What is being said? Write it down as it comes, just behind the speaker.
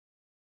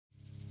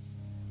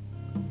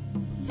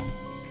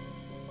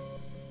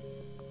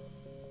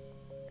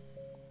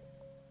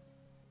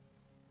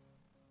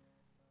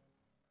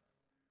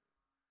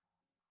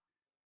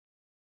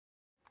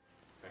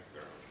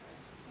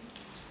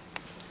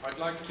I'd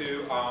like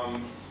to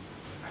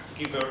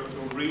give a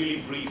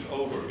really brief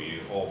overview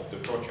of the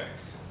project.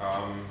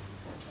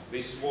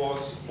 This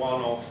was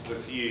one of the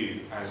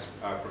few, as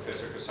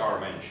Professor Kassar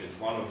mentioned,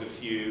 one of the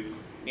few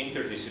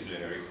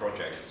interdisciplinary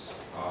projects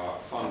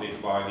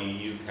funded by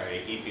the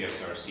UK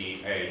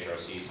EPSRC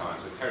AHRC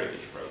Science and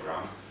Heritage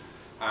Programme.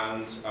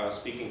 And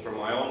speaking from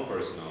my own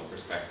personal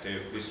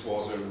perspective, this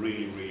was a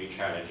really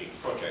challenging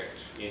project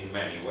in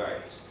many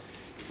ways.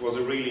 It was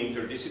a really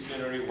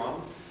interdisciplinary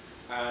one,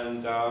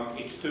 and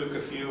it took a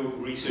few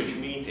research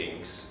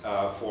meetings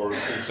for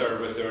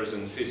conservators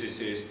and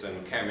physicists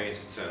and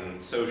chemists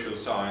and social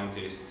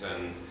scientists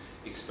and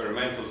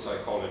experimental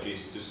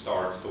psychologists to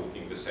start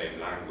talking the same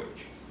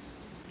language.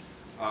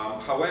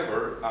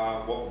 However,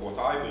 what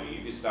I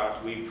believe is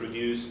that we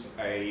produced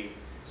a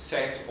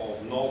set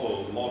of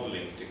novel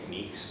modeling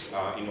techniques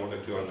in order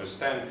to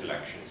understand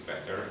collections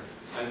better,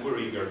 and we're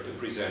eager to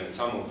present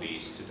some of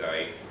these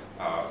today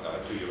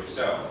to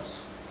yourselves.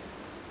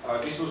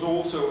 This was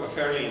also a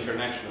fairly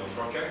international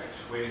project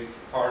with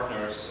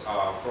partners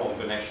from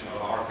the National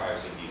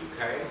Archives in the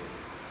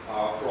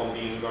UK, from the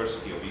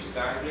University of East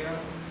Anglia,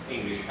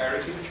 English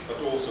Heritage, but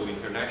also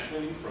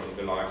internationally from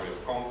the Library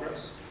of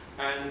Congress,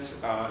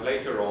 and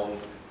later on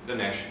the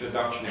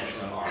Dutch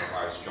National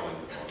Archives joined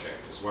the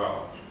project as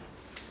well.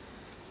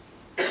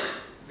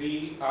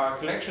 The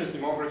Collections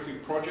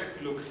Demography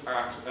project looked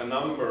at a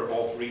number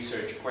of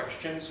research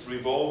questions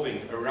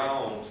revolving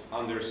around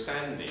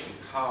understanding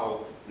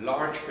how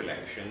large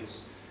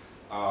collections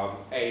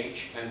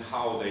age and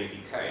how they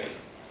decay.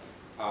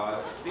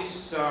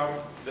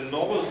 The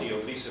novelty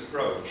of this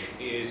approach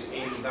is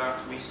in that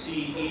we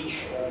see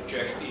each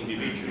object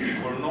individually.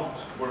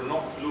 We're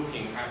not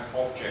looking at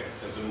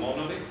objects as a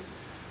monolith,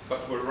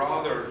 but we're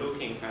rather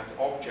looking at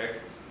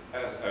objects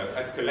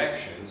at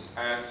collections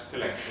as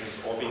collections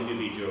of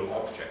individual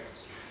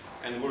objects.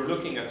 And we're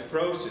looking at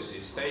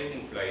processes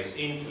taking place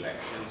in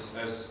collections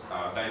as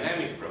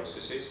dynamic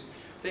processes,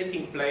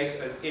 taking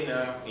place in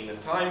a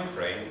time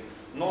frame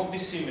not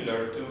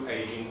dissimilar to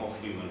aging of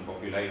human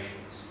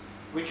populations.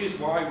 Which is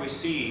why we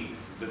see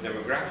the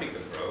demographic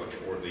approach,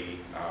 or the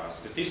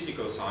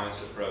statistical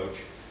science approach,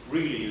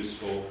 really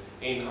useful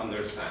in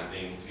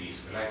understanding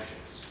these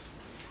collections.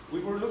 We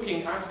were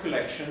looking at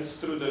collections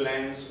through the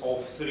lens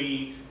of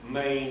three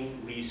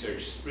main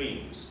research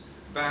streams: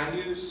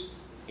 values,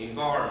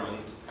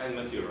 environment, and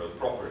material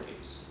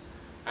properties.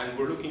 And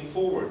we're looking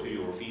forward to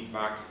your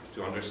feedback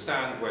to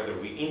understand whether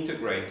we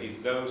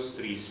integrated those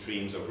three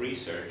streams of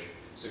research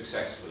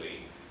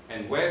successfully,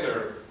 and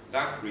whether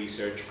that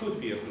research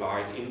could be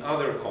applied in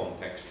other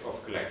contexts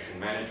of collection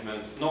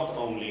management, not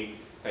only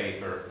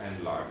paper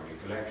and library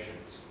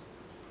collections.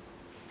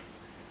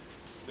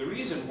 The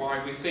reason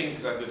why we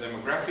think that the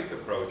demographic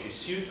approach is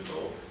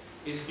suitable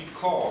is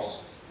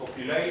because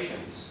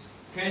populations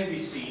can be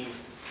seen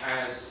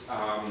as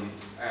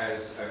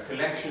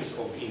collections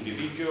of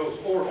individuals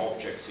or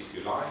objects, if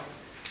you like,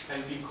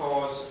 and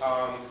because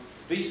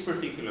this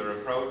particular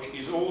approach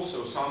is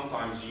also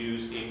sometimes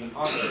used in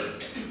other,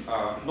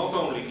 not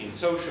only in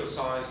social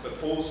science,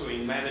 but also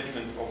in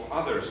management of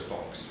other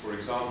stocks. For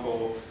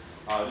example,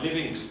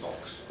 living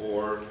stocks,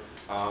 or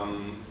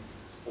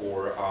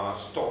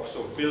stocks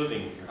of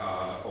building,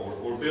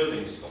 or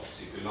building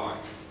stocks, if you like.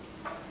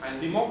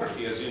 And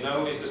demography, as you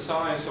know, is the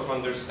science of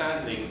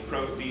understanding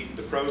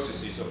the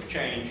processes of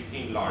change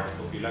in large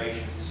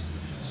populations.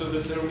 So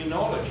the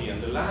terminology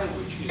and the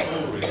language is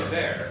already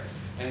there.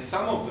 And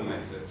some of the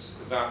methods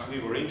that we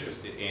were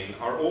interested in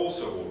are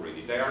also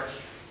already there.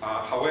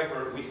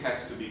 However, we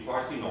had to be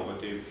quite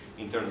innovative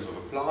in terms of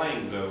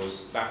applying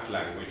that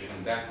language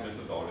and that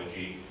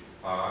methodology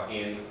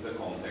in the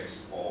context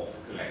of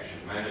collection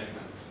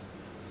management.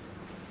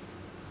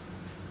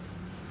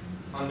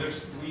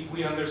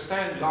 We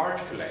understand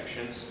large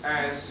collections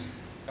as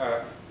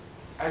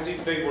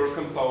if they were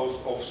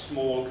composed of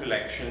small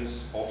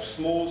collections, of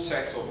small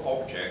sets of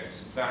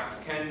objects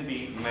that can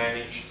be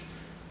managed,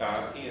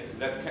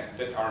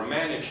 that are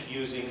managed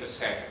using a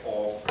set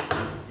of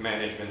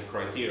management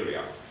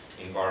criteria: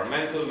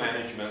 environmental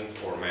management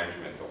or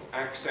management of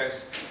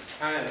access,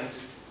 and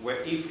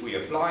if we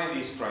apply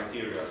these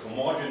criteria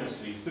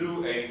homogeneously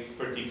through a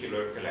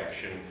particular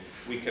collection,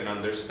 we can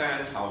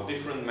understand how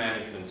different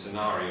management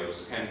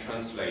scenarios can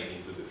translate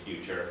into the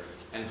future,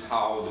 and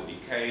how the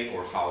decay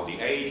or how the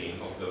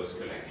aging of those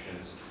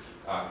collections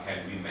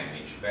can be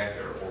managed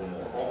better or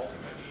more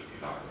optimally, if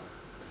you like.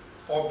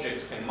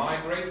 Objects can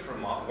migrate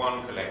from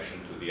one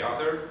collection to the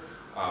other.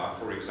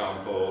 For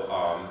example,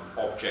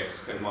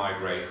 objects can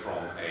migrate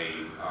from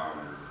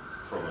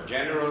a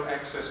general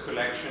access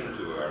collection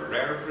to a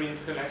rare print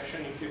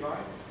collection, if you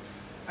like.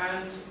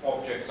 And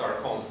objects are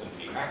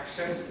constantly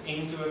accessed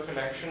into a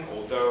collection,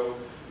 although,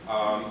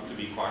 to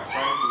be quite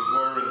frank, we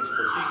weren't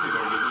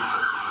particularly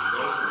interested in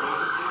those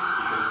processes,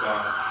 because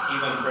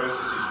even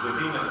processes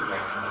within a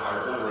collection are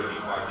already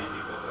quite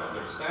difficult to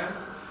understand.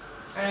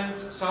 And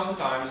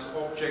sometimes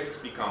objects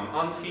become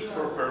unfit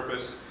for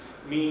purpose,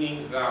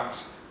 meaning that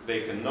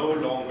they can no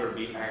longer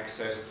be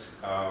accessed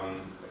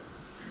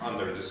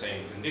under the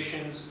same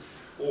conditions,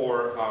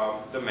 or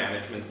the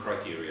management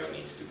criteria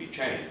need to be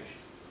changed.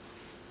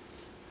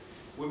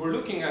 We were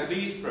looking at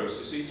these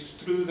processes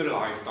through the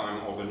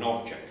lifetime of an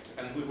object,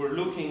 and we were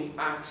looking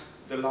at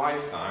the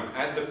lifetime,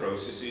 at the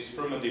processes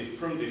from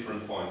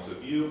different points of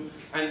view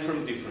and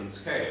from different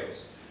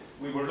scales.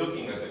 We were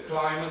looking at the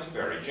climate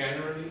very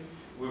generally,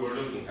 we were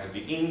looking at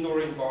the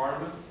indoor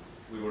environment,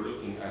 we were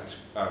looking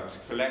at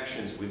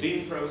collections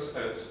within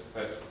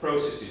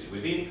processes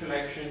within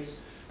collections,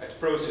 at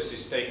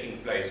processes taking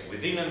place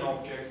within an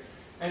object,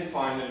 and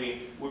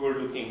finally we were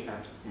looking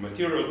at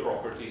material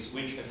properties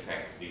which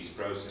affect these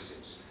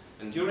processes.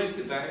 And during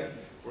today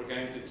we're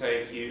going to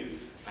take you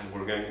and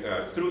we're going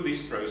through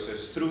this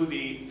process, through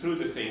the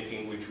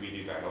thinking which we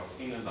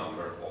developed in a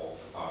number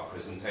of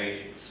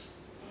presentations.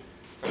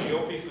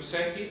 Calliope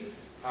Fusetti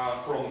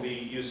from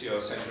the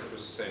UCL Center for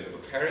Sustainable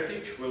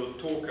Heritage will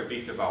talk a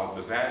bit about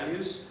the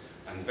values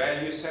and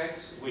value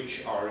sets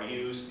which are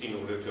used in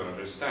order to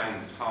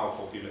understand how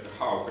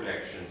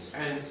collections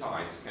and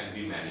sites can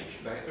be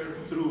managed better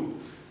through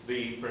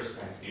the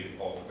perspective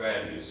of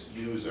values,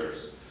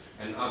 users,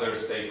 and other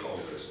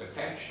stakeholders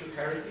attached to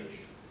heritage.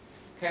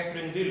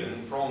 Catherine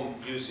Dillon from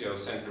UCL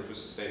Center for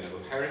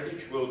Sustainable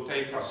Heritage will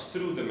take us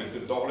through the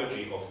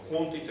methodology of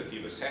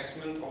quantitative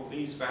assessment of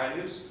these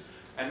values,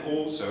 and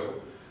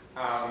also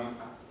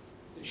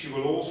she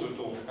will also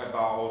talk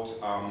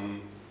about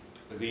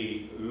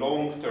the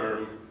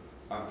long-term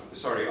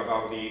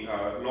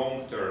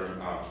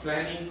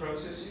planning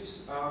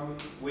processes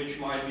which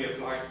might be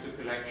applied to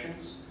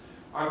collections.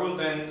 I will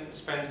then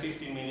spend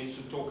 15 minutes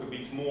to talk a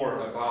bit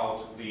more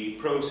about the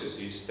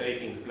processes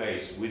taking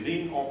place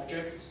within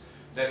objects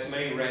that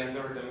may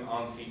render them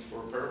unfit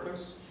for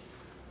purpose.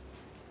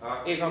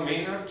 Eva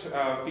Maynard,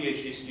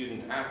 PhD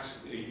student at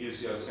the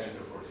UCL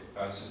Center for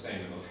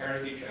Sustainable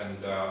Heritage and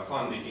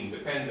funded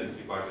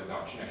independently by the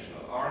Dutch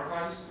National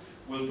Archives,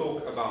 will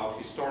talk about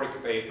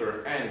historic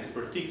paper and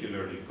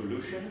particularly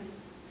pollution.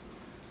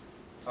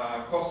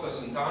 Costa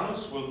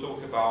Santanos will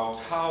talk about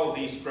how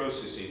these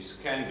processes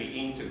can be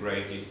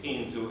integrated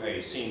into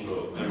a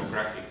single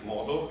demographic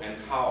model and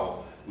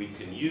how we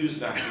can use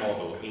that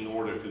model in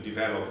order to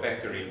develop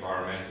better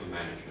environmental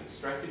management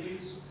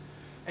strategies.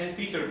 And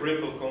Peter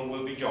Grimpelkom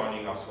will be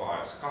joining us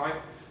via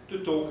Skype to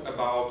talk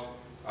about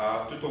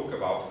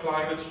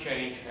climate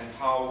change and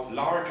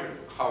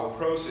how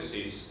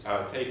processes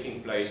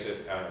taking place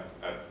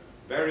at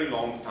very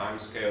long time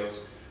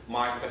scales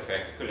might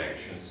affect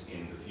collections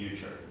in the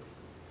future.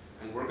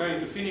 And we're going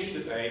to finish the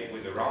day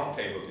with a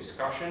roundtable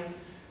discussion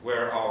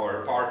where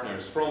our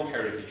partners from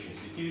heritage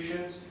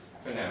institutions,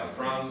 Fenella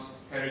France,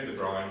 Harry De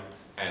Bruyn,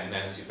 and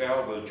Nancy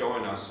Bell will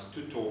join us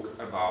to talk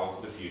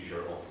about the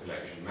future of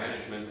collection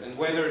management and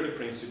whether the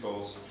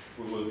principles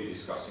we will be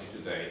discussing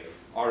today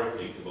are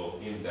applicable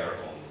in their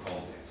own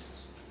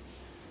contexts.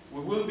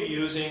 We will be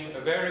using a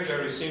very,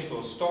 very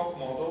simple stock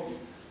model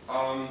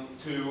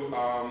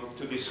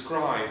to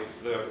describe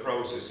the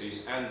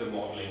processes and the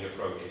modeling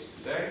approaches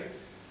today.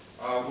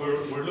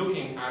 We're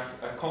looking at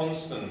a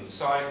constant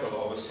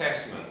cycle of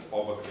assessment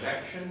of a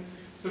collection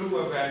through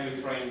a value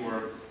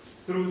framework,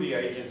 through the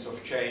agents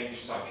of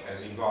change such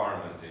as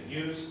environment and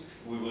use.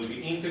 We will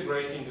be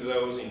integrating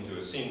those into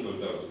a single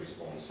dose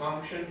response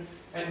function,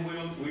 and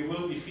we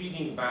will be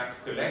feeding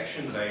back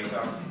collection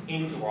data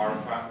into our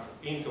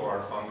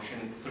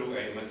function through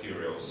a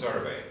material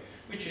survey,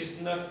 which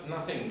is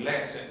nothing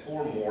less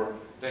or more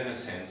than a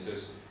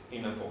census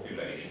in a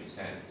population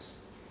sense.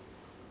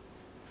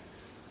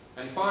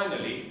 And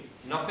finally,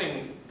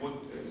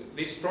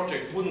 this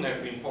project wouldn't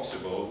have been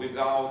possible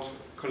without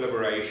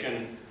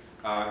collaboration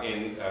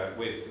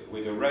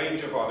with a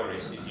range of other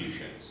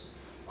institutions,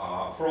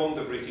 from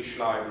the British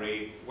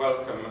Library,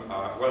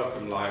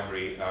 Wellcome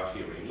Library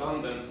here in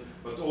London,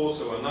 but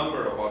also a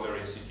number of other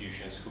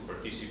institutions who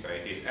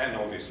participated, and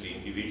obviously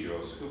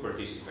individuals who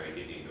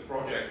participated in the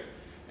project.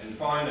 And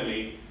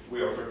finally,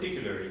 we are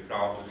particularly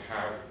proud to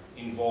have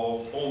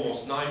involved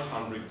almost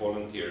 900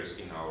 volunteers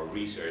in our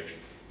research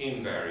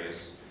in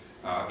various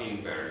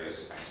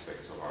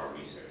aspects of our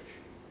research.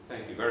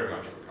 Thank you very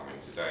much for coming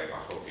today. I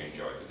hope you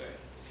enjoyed today.